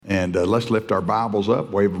And let's lift our Bibles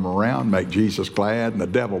up, wave them around, make Jesus glad and the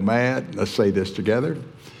devil mad. Let's say this together.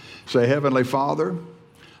 Say, Heavenly Father,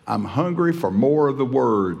 I'm hungry for more of the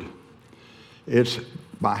Word. It's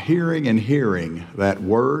by hearing and hearing that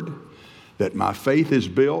Word that my faith is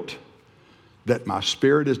built, that my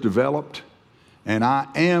spirit is developed, and I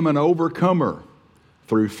am an overcomer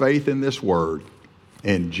through faith in this Word.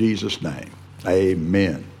 In Jesus' name,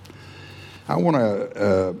 amen. I want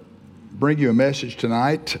to bring you a message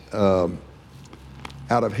tonight out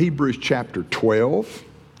of Hebrews chapter 12.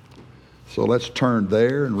 So let's turn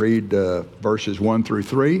there and read verses 1 through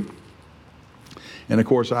 3. And of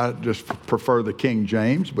course, I just prefer the King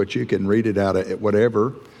James, but you can read it out of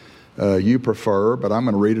whatever you prefer. But I'm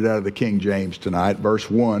going to read it out of the King James tonight. Verse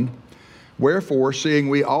 1. Wherefore, seeing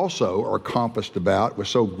we also are compassed about with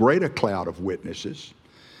so great a cloud of witnesses,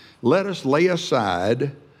 let us lay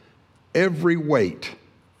aside every weight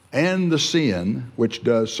and the sin which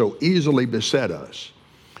does so easily beset us,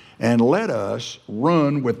 and let us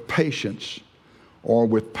run with patience, or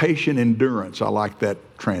with patient endurance. I like that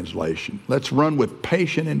translation. Let's run with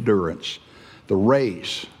patient endurance the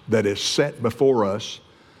race that is set before us,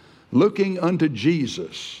 looking unto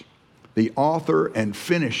Jesus, the author and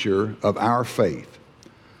finisher of our faith,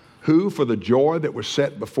 who for the joy that was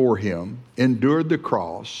set before him endured the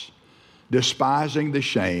cross, despising the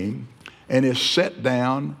shame, and is set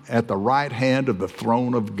down at the right hand of the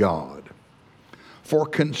throne of God. For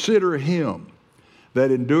consider him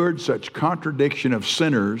that endured such contradiction of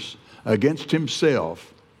sinners against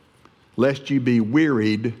himself, lest ye be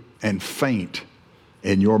wearied and faint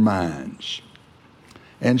in your minds.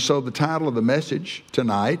 And so the title of the message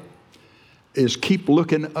tonight is Keep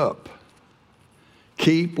Looking Up.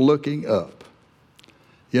 Keep looking up.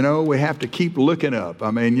 You know, we have to keep looking up.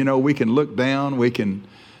 I mean, you know, we can look down, we can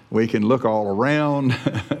look all around,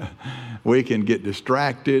 we can get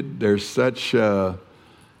distracted. There's such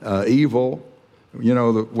evil. You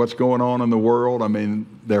know, what's going on in the world. I mean,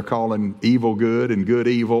 they're calling evil good and good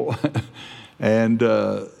evil. And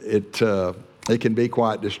it can be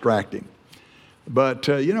quite distracting. But,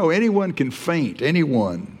 you know, anyone can faint.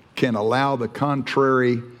 Anyone can allow the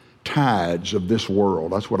contrary tides of this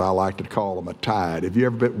world. That's what I like to call them, a tide. Have you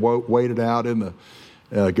ever been waded out in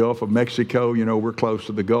the Gulf of Mexico? You know, we're close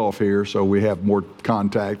to the Gulf here, so we have more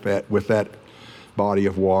contact with that body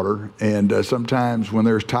of water. And sometimes when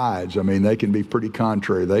there's tides, I mean, they can be pretty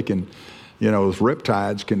contrary. They can, you know, those rip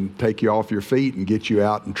tides can take you off your feet and get you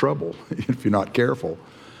out in trouble if you're not careful.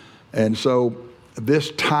 And so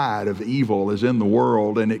this tide of evil is in the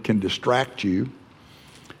world, and it can distract you.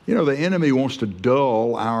 You know, the enemy wants to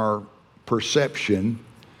dull our perception,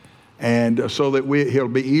 and so that it'll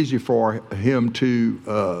be easy for him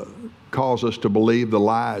to cause us to believe the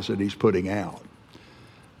lies that he's putting out.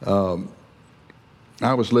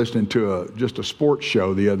 I was listening to just a sports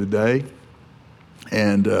show the other day,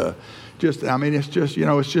 and it's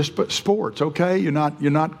just sports, okay? You're not,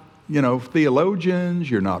 you know, theologians,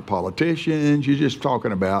 you're not politicians, you're just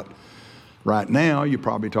talking about, right now, you're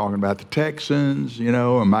probably talking about the Texans, you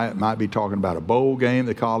know, and might be talking about a bowl game.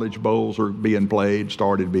 The college bowls are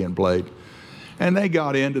started being played. And they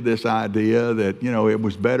got into this idea that, you know, it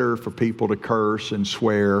was better for people to curse and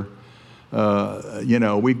swear. You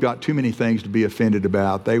know, we've got too many things to be offended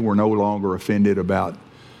about. They were no longer offended about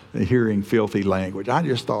hearing filthy language. I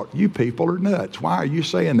just thought, you people are nuts. Why are you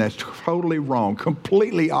saying that's totally wrong,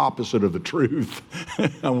 completely opposite of the truth?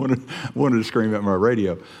 I wanted to scream at my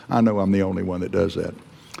radio. I know I'm the only one that does that.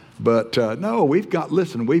 But no, we've got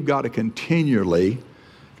to continually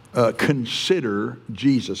consider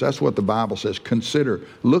Jesus. That's what the Bible says, consider.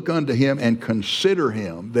 Look unto him and consider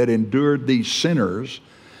him that endured these sinners,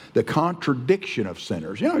 the contradiction of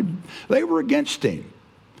sinners. You know, they were against him.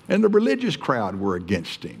 And the religious crowd were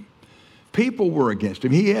against him. People were against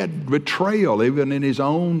him. He had betrayal even in his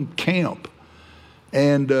own camp.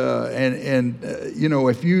 And you know,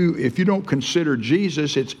 if you don't consider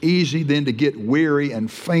Jesus, it's easy then to get weary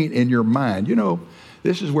and faint in your mind. You know,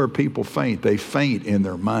 this is where people faint. They faint in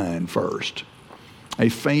their mind first. They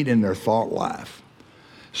faint in their thought life.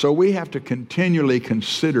 So we have to continually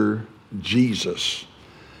consider Jesus.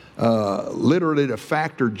 Literally to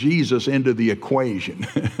factor Jesus into the equation.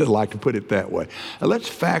 I like to put it that way. Let's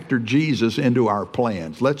factor Jesus into our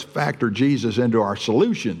plans. Let's factor Jesus into our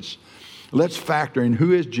solutions. Let's factor in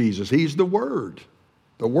who is Jesus. He's the Word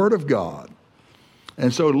of God.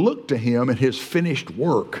 And so look to him and his finished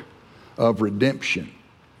work of redemption.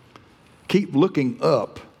 Keep looking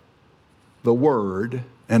up the Word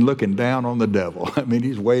and looking down on the devil. I mean,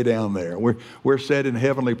 he's way down there. We're set in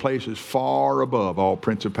heavenly places far above all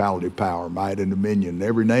principality, power, might, and dominion, and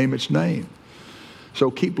every name it's named.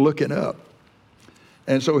 So keep looking up.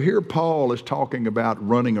 And so here Paul is talking about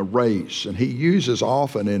running a race, and he uses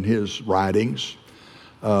often in his writings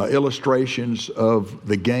illustrations of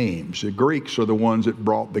the games. The Greeks are the ones that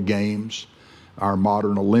brought the games. Our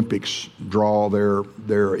modern Olympics draw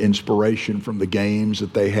their inspiration from the games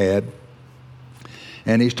that they had.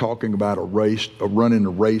 And he's talking about running a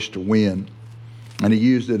race to win. And he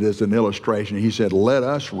used it as an illustration. He said, let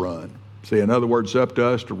us run. See, in other words, it's up to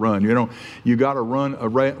us to run. You got to run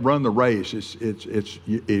the race.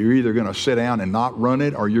 You're either going to sit down and not run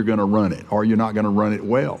it, or you're going to run it, or you're not going to run it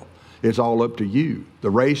well. It's all up to you. The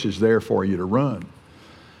race is there for you to run.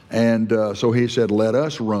 And so he said, let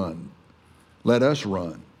us run. Let us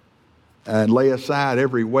run. And lay aside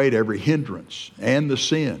every weight, every hindrance, and the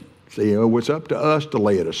sin. See, it's up to us to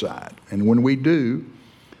lay it aside. And when we do,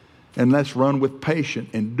 and let's run with patient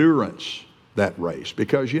endurance that race,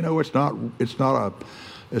 because it's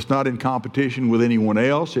not in competition with anyone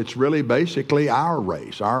else. It's really basically our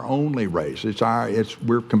race, our only race.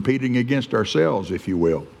 We're competing against ourselves, if you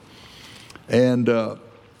will. And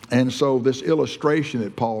so this illustration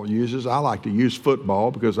that Paul uses, I like to use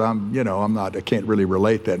football because I can't really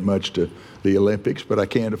relate that much to the Olympics, but I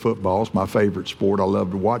can to football. It's my favorite sport. I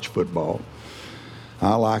love to watch football.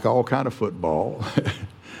 I like all kind of football.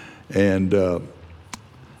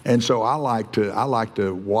 And so I like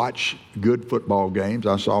to watch good football games.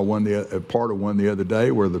 I saw part of one the other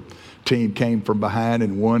day where the team came from behind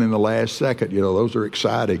and won in the last second. Those are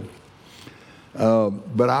exciting.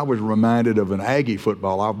 But I was reminded of an Aggie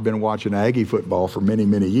football. I've been watching Aggie football for many,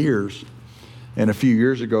 many years. And a few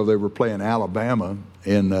years ago, they were playing Alabama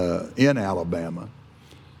in Alabama.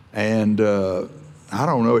 And I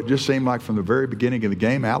don't know, it just seemed like from the very beginning of the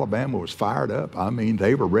game, Alabama was fired up. I mean,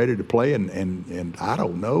 they were ready to play, and I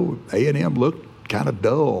don't know, A&M looked kind of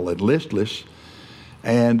dull and listless.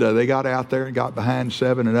 And they got out there and got behind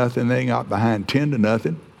 7-0. They got behind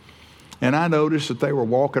 10-0. And I noticed that they were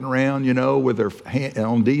walking around, with their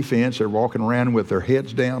on defense. They're walking around with their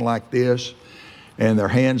heads down like this and their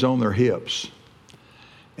hands on their hips.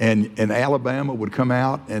 And Alabama would come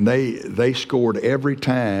out, and they scored every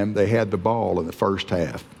time they had the ball in the first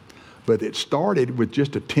half. But it started with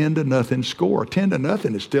just a 10-0 score.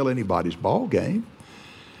 10-0 is still anybody's ball game.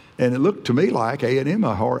 And it looked to me like A&M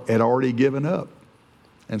had already given up.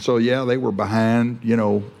 And so, they were behind,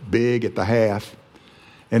 big at the half.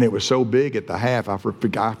 And it was so big at the half, I've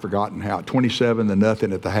forgotten how,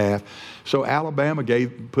 27-0 at the half. So Alabama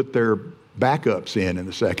put their backups in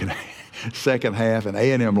the second half, and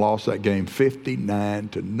A&M lost that game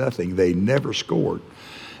 59-0. They never scored.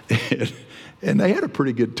 And they had a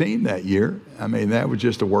pretty good team that year. I mean, that was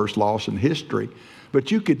just the worst loss in history. But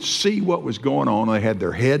you could see what was going on. They had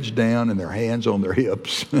their heads down and their hands on their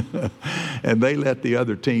hips. And they let the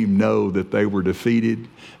other team know that they were defeated.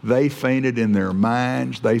 They fainted in their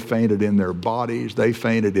minds. They fainted in their bodies. They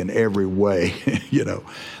fainted in every way.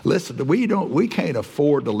 Listen, we can't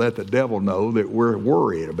afford to let the devil know that we're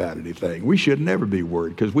worried about anything. We should never be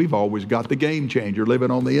worried, because we've always got the game changer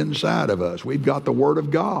living on the inside of us. We've got the Word of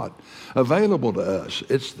God available to us.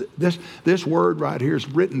 It's this Word right here is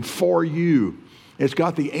written for you. It's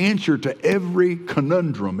got the answer to every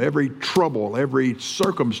conundrum, every trouble, every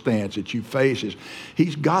circumstance that you face.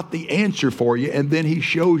 He's got the answer for you, and then he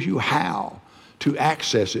shows you how to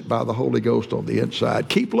access it by the Holy Ghost on the inside.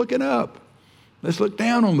 Keep looking up. Let's look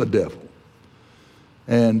down on the devil.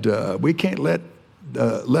 And we can't let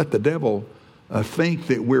the devil think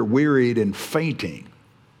that we're wearied and fainting.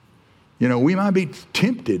 We might be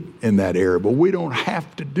tempted in that area, but we don't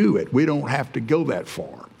have to do it. We don't have to go that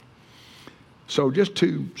far. So just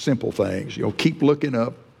two simple things. Keep looking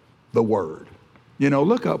up the Word.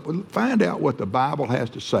 Look up, find out what the Bible has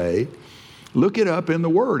to say. Look it up in the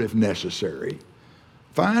Word if necessary.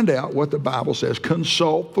 Find out what the Bible says.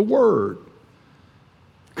 Consult the Word.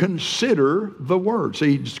 Consider the Word.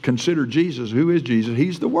 See, consider Jesus. Who is Jesus?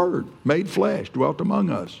 He's the Word made flesh, dwelt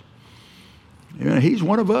among us. He's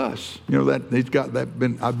one of us. That he's got that.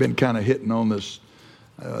 I've been kind of hitting on this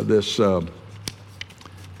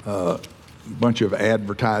bunch of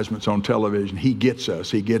advertisements on television. He gets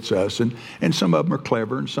us, and some of them are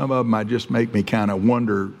clever, and some of them just make me kind of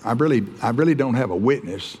wonder. I really don't have a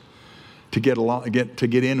witness to get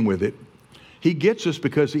in with it. He gets us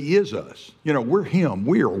because he is us. We're him.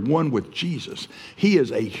 We are one with Jesus. He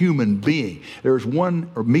is a human being. There's one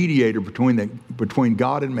mediator between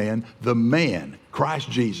God and man, the man, Christ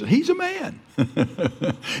Jesus. He's a man.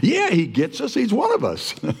 Yeah, he gets us. He's one of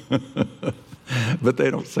us. But they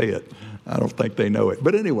don't say it. I don't think they know it.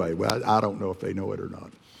 But anyway, I don't know if they know it or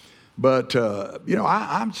not. But,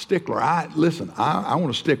 I'm stickler. I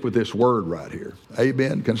want to stick with this word right here.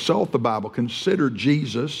 Amen. Consult the Bible. Consider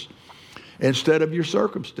Jesus instead of your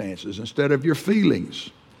circumstances, instead of your feelings.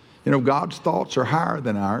 God's thoughts are higher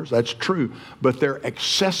than ours. That's true. But they're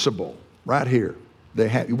accessible right here.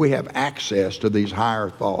 We have access to these higher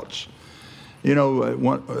thoughts. A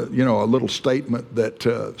little statement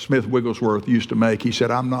that Smith Wigglesworth used to make. He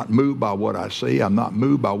said, "I'm not moved by what I see. I'm not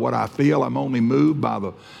moved by what I feel. I'm only moved by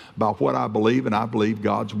what I believe, and I believe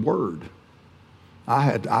God's word."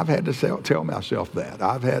 I've had to tell myself that.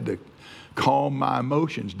 I've had to calm my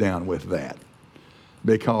emotions down with that,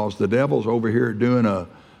 because the devil's over here doing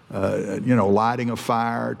lighting a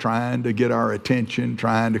fire, trying to get our attention,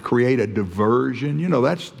 trying to create a diversion.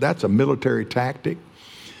 That's a military tactic.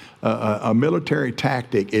 A military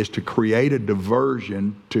tactic is to create a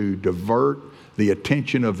diversion to divert the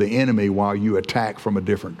attention of the enemy while you attack from a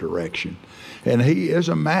different direction. And he is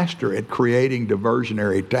a master at creating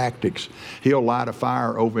diversionary tactics. He'll light a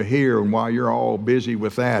fire over here, and while you're all busy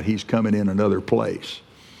with that, he's coming in another place.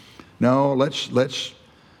 No, let's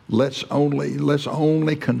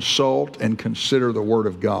only consult and consider the Word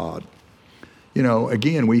of God.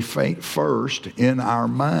 Again, we faint first in our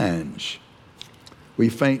minds. We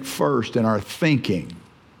faint first in our thinking.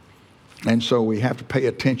 And so we have to pay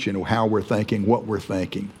attention to how we're thinking, what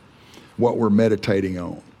we're meditating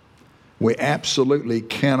on. We absolutely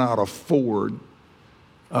cannot afford,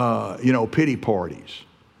 pity parties.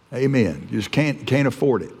 Amen. You just can't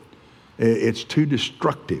afford it. It's too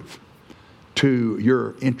destructive to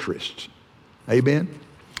your interests. Amen.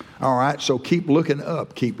 All right, so keep looking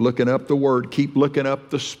up. Keep looking up the Word. Keep looking up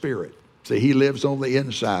the Spirit. See, He lives on the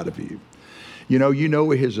inside of you. You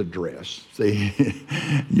know His address. See,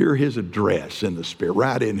 you're His address in the Spirit,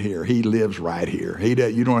 right in here. He lives right here.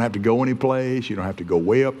 You don't have to go any place. You don't have to go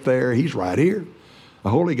way up there. He's right here. The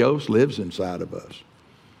Holy Ghost lives inside of us.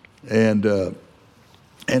 And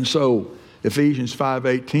so Ephesians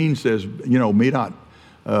 5:18 says, be not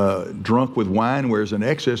drunk with wine where there's an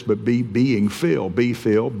excess, but be being filled. Be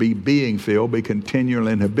filled, be being filled, be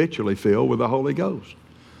continually and habitually filled with the Holy Ghost.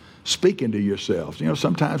 Speaking to yourselves.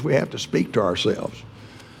 Sometimes we have to speak to ourselves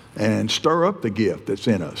and stir up the gift that's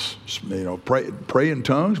in us. Pray in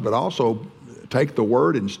tongues, but also take the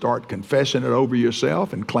Word and start confessing it over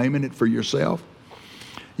yourself and claiming it for yourself.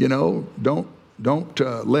 Don't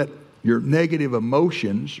let your negative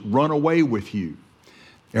emotions run away with you.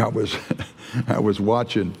 I was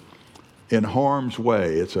watching In Harm's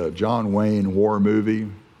Way. It's a John Wayne war movie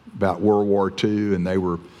about World War II, and they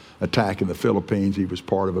were attacking the Philippines. He was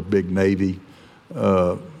part of a big Navy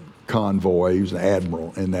convoy. He was an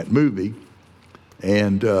admiral in that movie.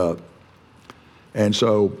 And so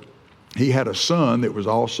he had a son that was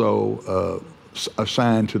also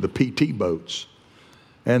assigned to the PT boats.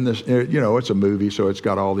 And this, it's a movie, so it's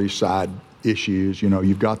got all these side issues.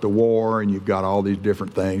 You've got the war and you've got all these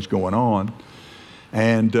different things going on.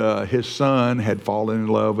 And his son had fallen in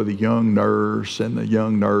love with a young nurse, and the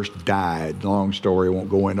young nurse died. Long story, I won't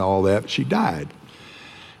go into all that, but she died.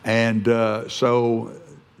 And so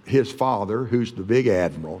his father, who's the big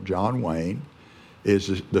admiral, John Wayne,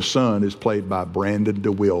 the son is played by Brandon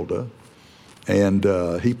DeWilde.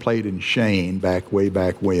 And he played in Shane way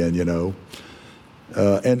back when,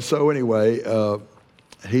 And so anyway,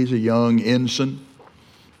 he's a young ensign.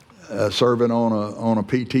 Serving on a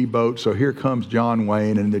PT boat. So here comes John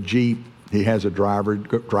Wayne in the Jeep. He has a driver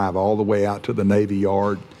drive all the way out to the Navy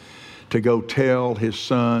Yard to go tell his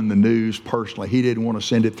son the news personally. He didn't want to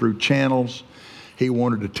send it through channels. He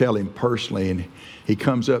wanted to tell him personally. And he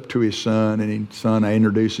comes up to his son, and his son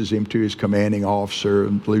introduces him to his commanding officer,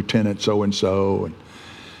 Lieutenant so-and-so. And,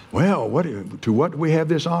 well, what do we have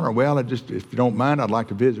this honor? Well, if you don't mind, I'd like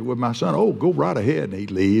to visit with my son. Oh, go right ahead. And he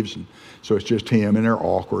leaves. And so it's just him, and they're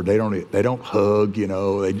awkward. They don't hug,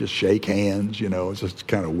 they just shake hands, It's just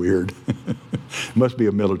kind of weird. Must be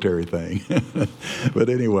a military thing. But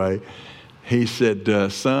anyway, he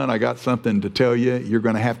said, son, I got something to tell you. You're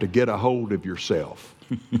going to have to get a hold of yourself.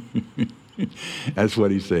 That's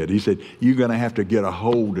what he said. He said, you're going to have to get a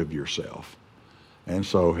hold of yourself. And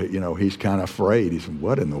so, he's kind of afraid. He said,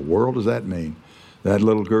 what in the world does that mean? That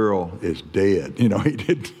little girl is dead.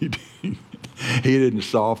 He didn't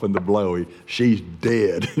soften the blow. She's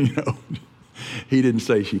dead. He didn't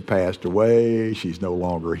say she passed away. She's no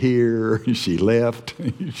longer here. She left.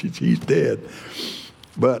 She's dead.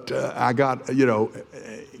 But you got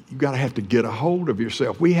to have to get a hold of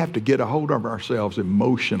yourself. We have to get a hold of ourselves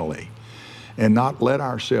emotionally and not let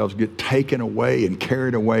ourselves get taken away and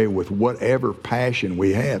carried away with whatever passion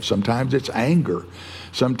we have. Sometimes it's anger.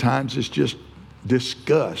 Sometimes it's just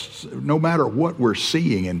disgust. No matter what we're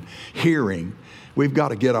seeing and hearing, we've got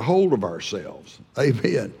to get a hold of ourselves.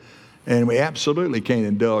 Amen. And we absolutely can't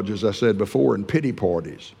indulge, as I said before, in pity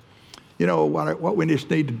parties. You know, what we just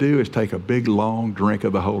need to do is take a big, long drink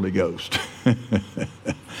of the Holy Ghost.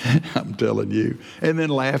 I'm telling you. And then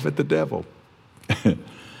laugh at the devil.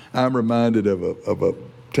 I'm reminded of a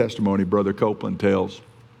testimony Brother Copeland tells.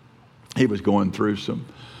 He was going through some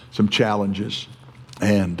challenges,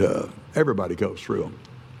 and everybody goes through them.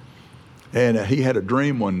 And he had a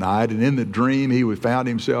dream one night, and in the dream he found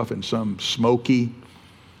himself in some smoky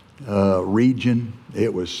region.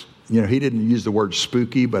 It was, you know, he didn't use the word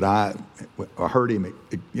spooky, but I heard him,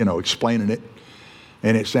 you know, explaining it.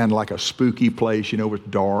 And it sounded like a spooky place, you know, it was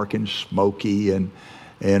dark and smoky and,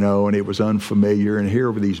 you know, and it was unfamiliar. And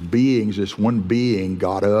here were these beings, this one being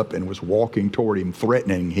got up and was walking toward him,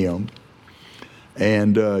 threatening him.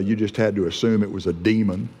 And you just had to assume it was a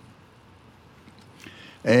demon.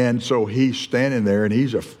 And so he's standing there and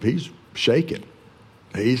he's shaking.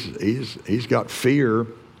 He's got fear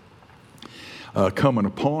coming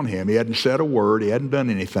upon him. He hadn't said a word. He hadn't done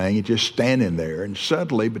anything. He's just standing there. And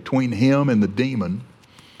suddenly, between him and the demon,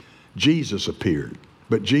 Jesus appeared.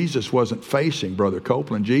 But Jesus wasn't facing Brother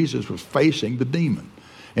Copeland. Jesus was facing the demon.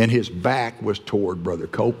 And his back was toward Brother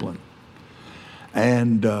Copeland.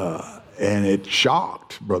 And it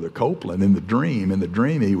shocked Brother Copeland in the dream. In the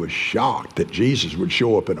dream, he was shocked that Jesus would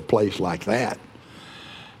show up in a place like that.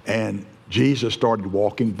 And Jesus started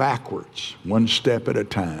walking backwards, one step at a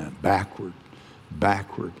time, backward,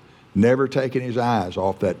 never taking his eyes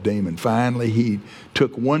off that demon. Finally, he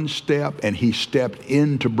took one step and he stepped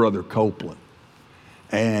into Brother Copeland.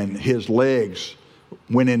 And his legs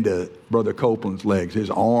went into Brother Copeland's legs. His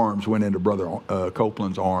arms went into Brother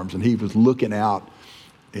Copeland's arms. And he was looking out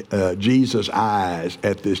Jesus' eyes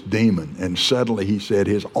at this demon. And suddenly, he said,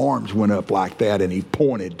 his arms went up like that, and he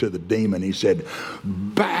pointed to the demon. He said,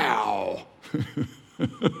 "Bow."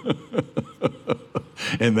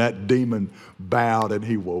 And that demon bowed, and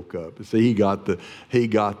he woke up. See, he got the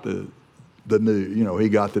news. You know, he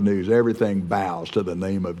got the news. Everything bows to the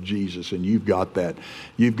name of Jesus, and you've got that.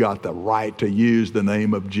 You've got the right to use the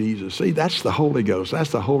name of Jesus. See, that's the Holy Ghost.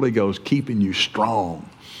 That's the Holy Ghost keeping you strong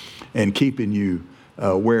and keeping you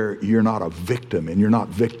where you're not a victim and you're not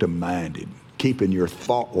victim-minded, keeping your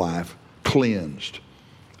thought life cleansed.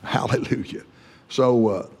 Hallelujah.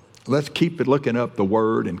 So let's keep looking up the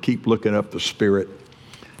Word and keep looking up the Spirit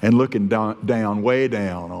and looking down, way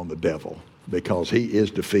down on the devil, because he is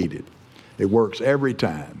defeated. It works every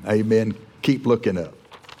time. Amen. Keep looking up.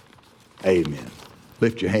 Amen.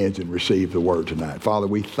 Lift your hands and receive the Word tonight. Father,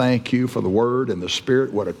 we thank you for the Word and the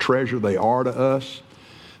Spirit. What a treasure they are to us.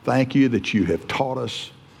 Thank you that you have taught us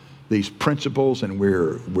these principles, and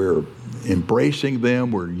we're embracing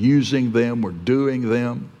them, we're using them, we're doing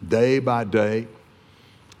them day by day,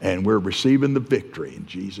 and we're receiving the victory in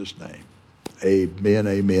Jesus' name. Amen,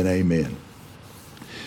 amen, amen.